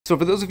So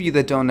for those of you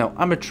that don't know,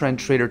 I'm a trend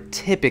trader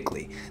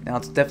typically. Now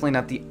it's definitely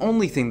not the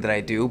only thing that I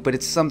do, but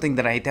it's something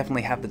that I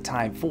definitely have the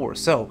time for.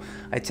 So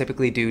I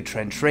typically do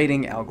trend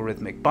trading,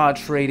 algorithmic bot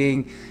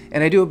trading,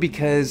 and I do it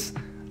because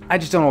I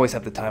just don't always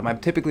have the time. I'm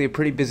typically a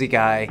pretty busy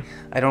guy.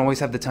 I don't always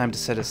have the time to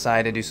set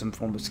aside and do some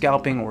form of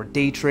scalping or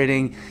day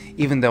trading,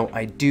 even though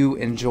I do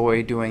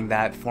enjoy doing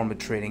that form of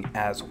trading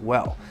as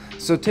well.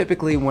 So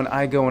typically when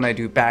I go and I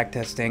do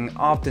backtesting,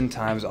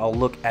 oftentimes I'll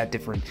look at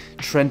different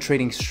trend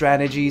trading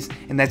strategies,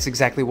 and that's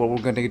exactly what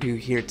we're going to do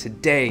here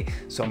today.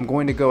 So I'm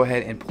going to go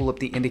ahead and pull up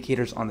the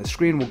indicators on the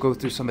screen. We'll go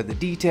through some of the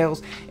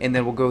details, and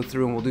then we'll go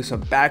through and we'll do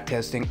some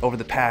backtesting over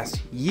the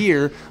past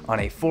year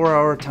on a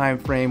 4-hour time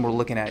frame. We're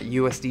looking at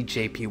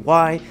USDJPY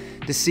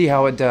to see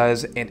how it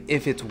does and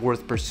if it's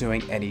worth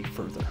pursuing any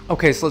further.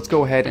 Okay, so let's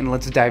go ahead and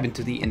let's dive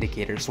into the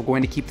indicators. So we're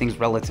going to keep things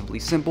relatively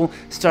simple.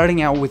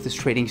 Starting out with this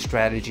trading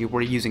strategy,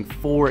 we're using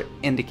 4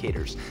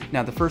 indicators.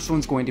 Now the first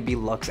one's going to be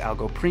Lux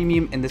Algo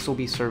Premium, and this will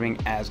be serving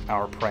as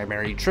our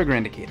primary trigger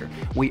indicator.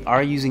 We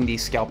are using the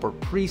scalper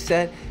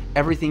preset.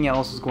 Everything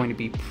else is going to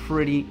be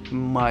pretty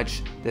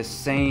much the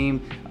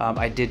same.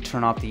 I did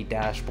turn off the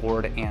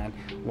dashboard, and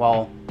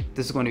while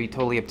this is going to be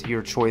totally up to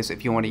your choice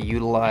if you want to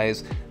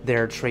utilize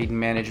their trade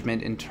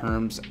management in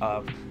terms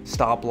of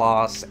stop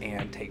loss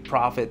and take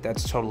profit.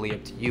 That's totally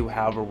up to you.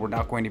 However, we're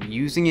not going to be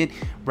using it.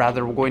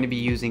 Rather, we're going to be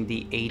using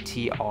the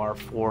ATR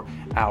for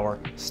our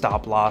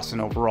stop loss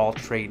and overall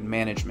trade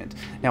management.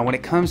 Now, when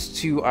it comes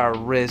to our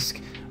risk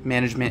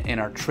management and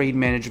our trade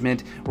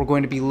management, we're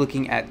going to be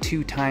looking at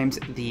 2 times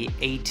the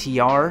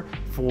ATR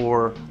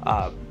for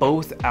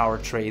both our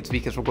trades,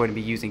 because we're going to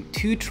be using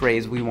 2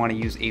 trades. We want to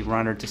use a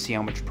runner to see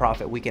how much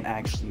profit we can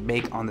actually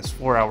make on this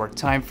 4-hour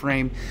time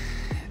frame.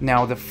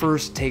 Now the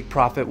first take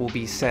profit will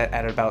be set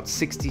at about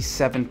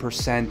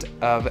 67%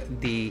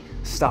 of the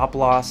stop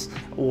loss,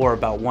 or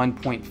about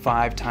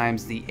 1.5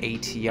 times the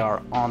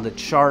ATR on the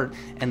chart,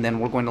 and then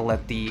we're going to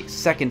let the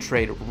second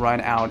trade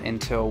run out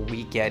until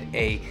we get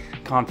a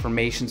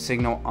confirmation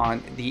signal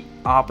on the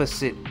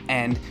opposite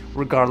end,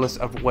 regardless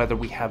of whether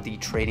we have the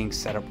trading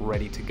setup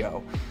ready to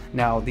go.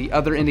 Now the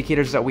other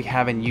indicators that we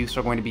have in use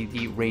are going to be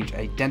the range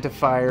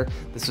identifier.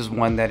 This is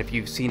one that if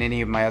you've seen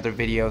any of my other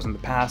videos in the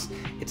past,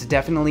 it's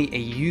definitely a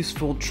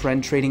useful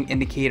trend trading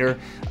indicator.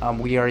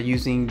 We are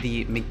using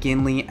the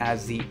McGinley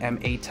as the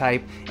MA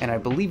type, and I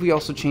believe we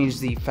also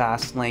changed the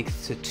fast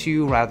length to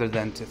 2 rather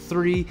than to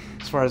 3.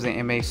 As far as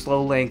the MA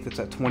slow length, it's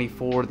at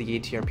 24. The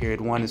ATR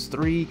period 1 is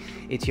 3.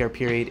 ATR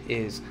period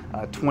is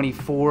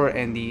 24,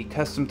 and the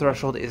custom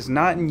threshold is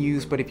not in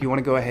use, but if you want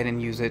to go ahead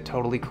and use it,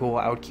 totally cool.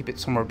 I would keep it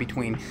somewhere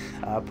between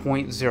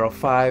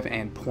 0.05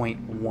 and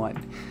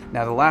 0.1.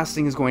 Now the last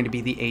thing is going to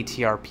be the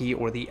ATRP,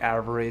 or the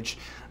average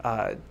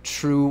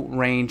true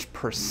range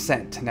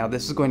percent. Now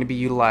this is going to be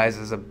utilized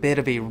as a bit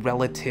of a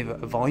relative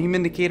volume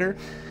indicator.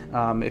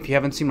 If you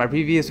haven't seen my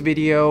previous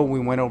video, we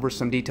went over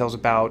some details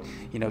about,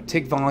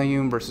 tick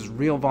volume versus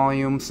real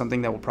volume,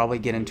 something that we'll probably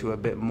get into a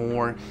bit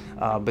more,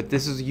 but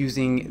this is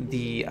using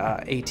the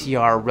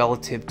ATR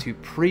relative to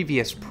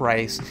previous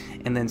price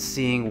and then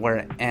seeing where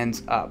it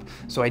ends up.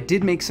 So I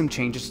did make some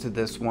changes to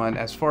this one.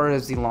 As far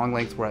as the long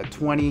length, we're at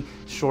 20,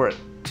 short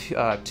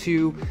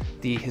 2,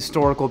 the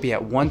historical will be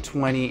at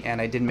 120, and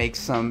I did make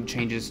some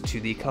changes to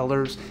the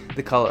colors.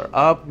 The color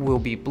up will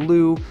be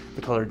blue,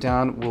 the color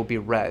down will be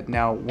red.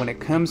 Now when it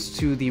comes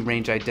to the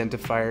range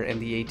identifier and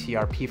the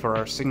ATRP for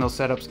our signal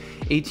setups,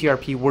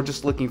 ATRP, we're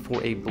just looking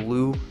for a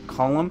blue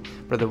column.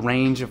 For the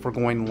range, if we're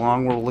going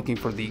long, we're looking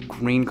for the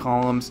green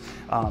columns.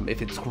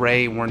 If it's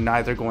gray, we're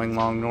neither going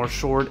long nor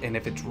short, and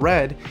if it's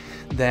red,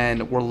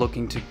 then we're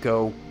looking to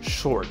go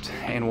short,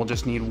 and we'll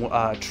just need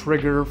a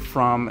trigger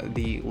from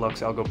the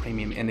Lux Algo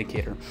Premium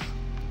indicator.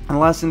 And the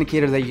last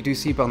indicator that you do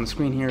see up on the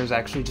screen here is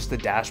actually just the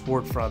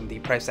dashboard from the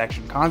price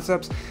action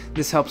concepts.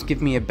 This helps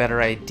give me a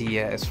better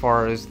idea as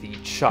far as the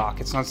chalk.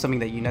 It's not something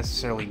that you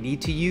necessarily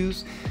need to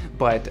use,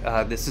 but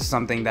this is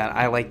something that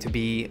I like to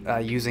be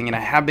using, and I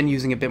have been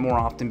using a bit more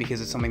often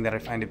because it's something that I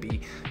find to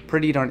be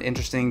pretty darn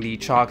interesting. The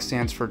chalk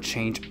stands for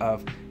change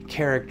of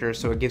character,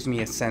 so it gives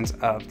me a sense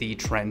of the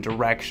trend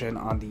direction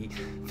on the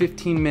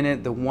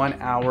 15-minute, the 1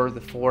 hour, the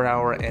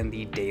 4-hour, and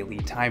the daily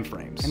time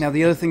frames. And now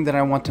the other thing that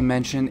I want to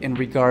mention in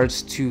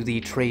regards to the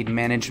trade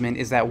management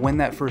is that when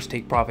that first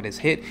take profit is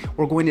hit,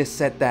 we're going to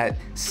set that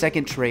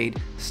second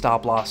trade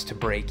stop loss to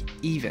break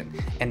even.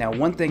 And now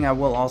one thing I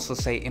will also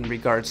say in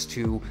regards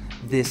to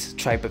this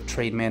type of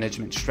trade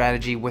management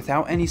strategy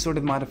without any sort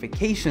of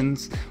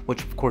modifications,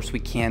 which of course we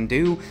can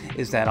do,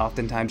 is that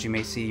oftentimes you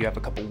may see you have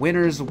a couple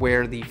winners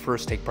where the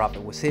first take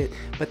profit was hit,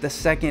 but the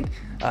second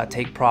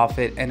take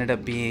profit ended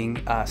up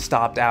being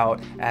stopped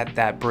out at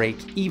that break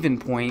even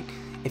point.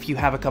 If you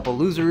have a couple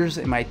losers,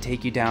 it might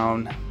take you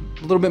down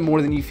a little bit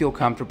more than you feel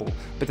comfortable,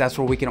 but that's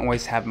where we can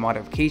always have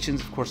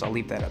modifications. Of course, I'll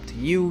leave that up to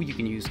you. You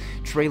can use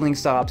trailing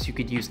stops. You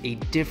could use a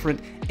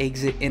different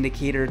exit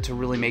indicator to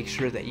really make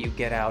sure that you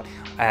get out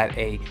at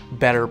a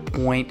better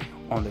point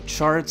on the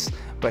charts.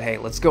 But hey,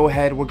 let's go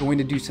ahead. We're going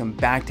to do some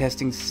back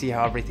testing to see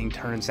how everything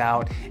turns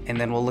out, and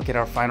then we'll look at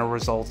our final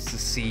results to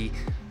see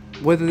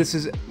whether this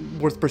is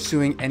worth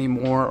pursuing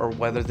anymore or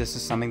whether this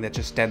is something that's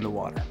just dead in the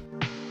water.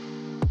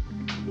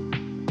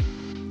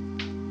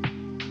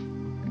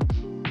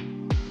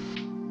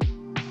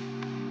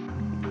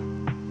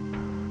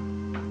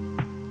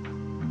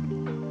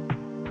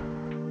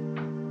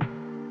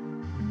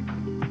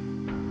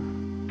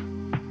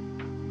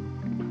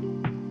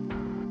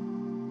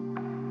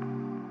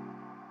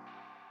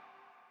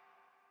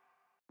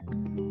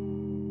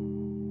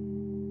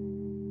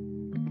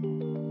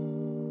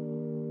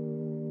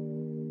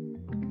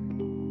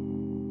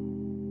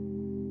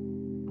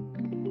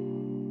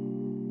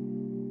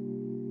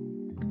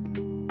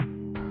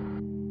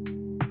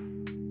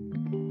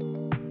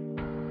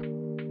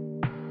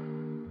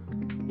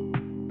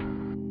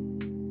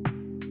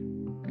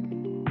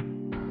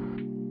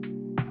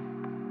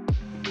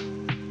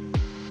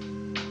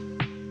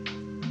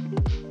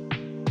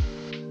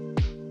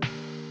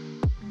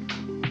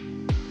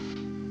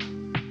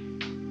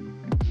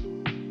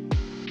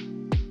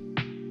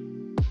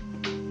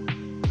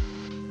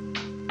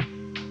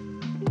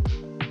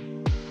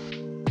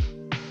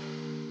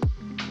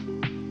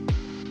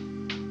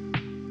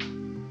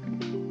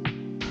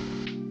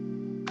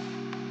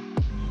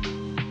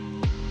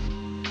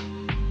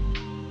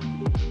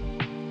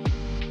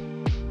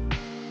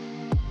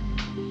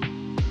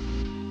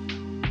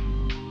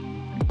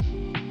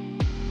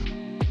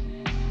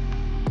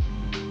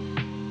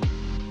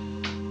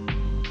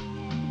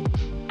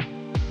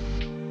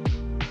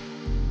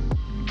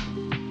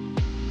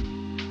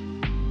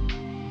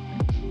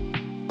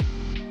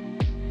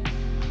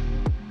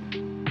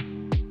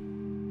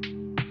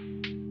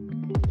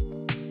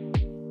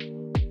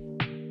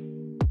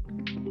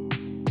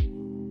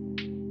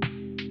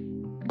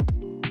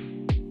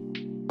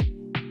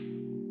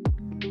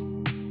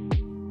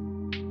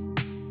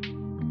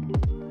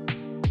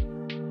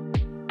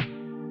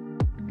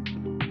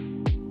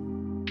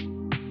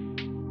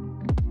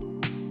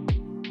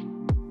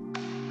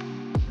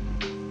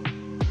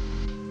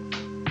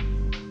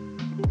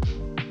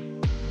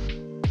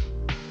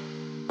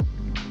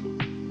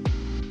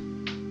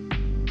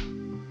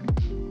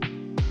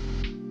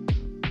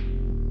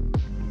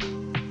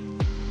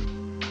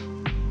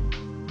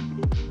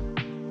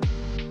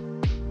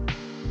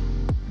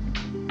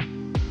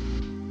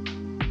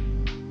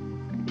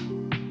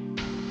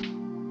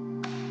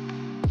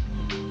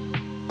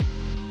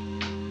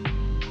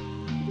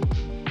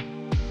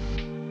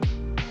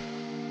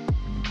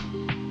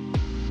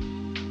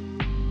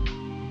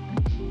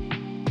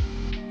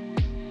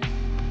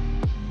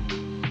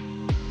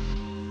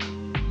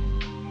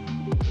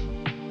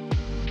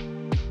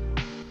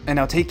 And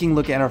now taking a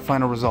look at our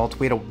final results,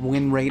 we had a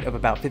win rate of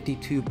about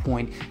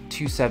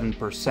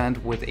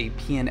 52.27% with a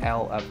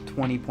P&L of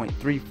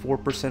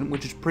 20.34%,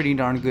 which is pretty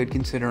darn good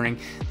considering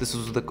this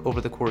was over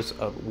the course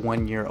of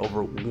 1 year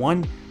over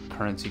one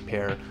currency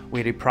pair. We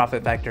had a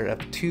profit factor of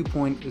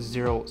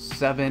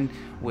 2.07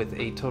 with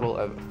a total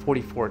of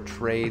 44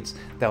 trades.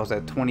 That was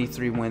at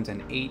 23 wins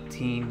and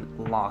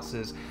 18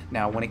 losses.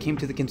 Now, when it came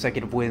to the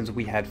consecutive wins,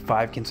 we had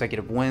 5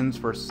 consecutive wins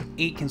versus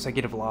 8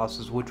 consecutive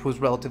losses, which was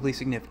relatively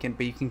significant,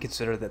 but you can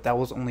consider that that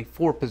was only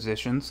 4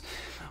 positions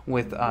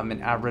with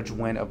an average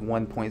win of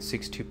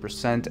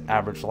 1.62%,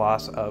 average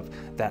loss of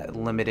that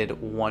limited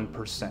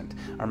 1%.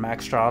 Our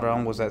max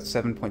drawdown was at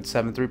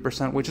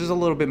 7.73%, which is a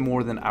little bit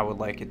more than I would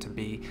like it to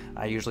be.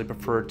 I usually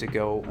prefer to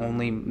go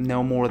only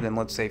no more than,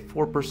 let's say,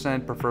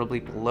 4%, preferably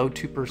below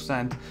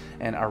 2%,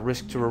 and our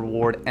risk to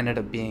reward ended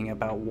up being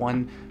about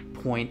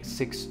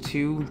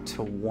 1.62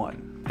 to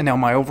 1. And now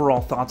my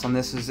overall thoughts on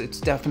this is it's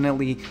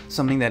definitely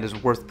something that is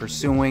worth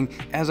pursuing.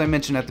 As I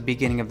mentioned at the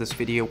beginning of this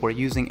video, we're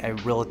using a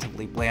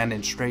relatively bland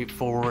and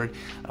straightforward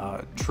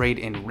trade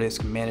and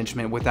risk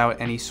management without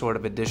any sort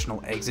of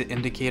additional exit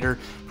indicator.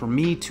 For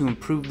me to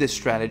improve this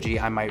strategy,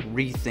 I might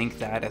rethink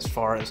that as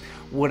far as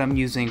what I'm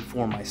using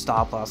for my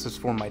stop losses,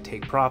 for my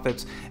take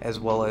profits, as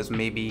well as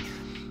maybe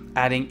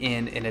adding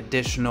in an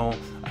additional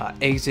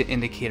exit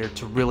indicator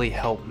to really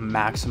help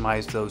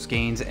maximize those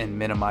gains and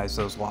minimize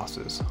those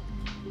losses.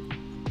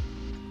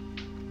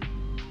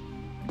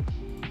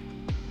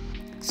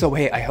 So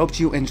hey, I hope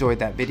you enjoyed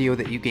that video,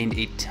 that you gained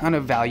a ton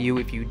of value.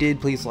 If you did,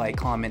 please like,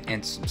 comment,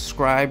 and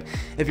subscribe.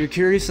 If you're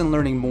curious in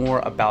learning more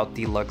about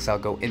the Lux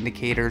Algo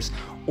indicators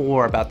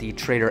or about the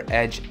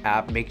TraderEdge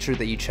app, make sure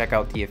that you check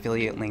out the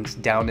affiliate links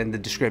down in the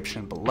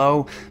description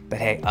below. But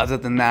hey, other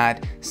than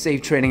that,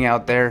 safe trading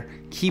out there,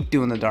 keep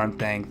doing the darn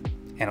thing,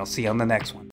 and I'll see you on the next one.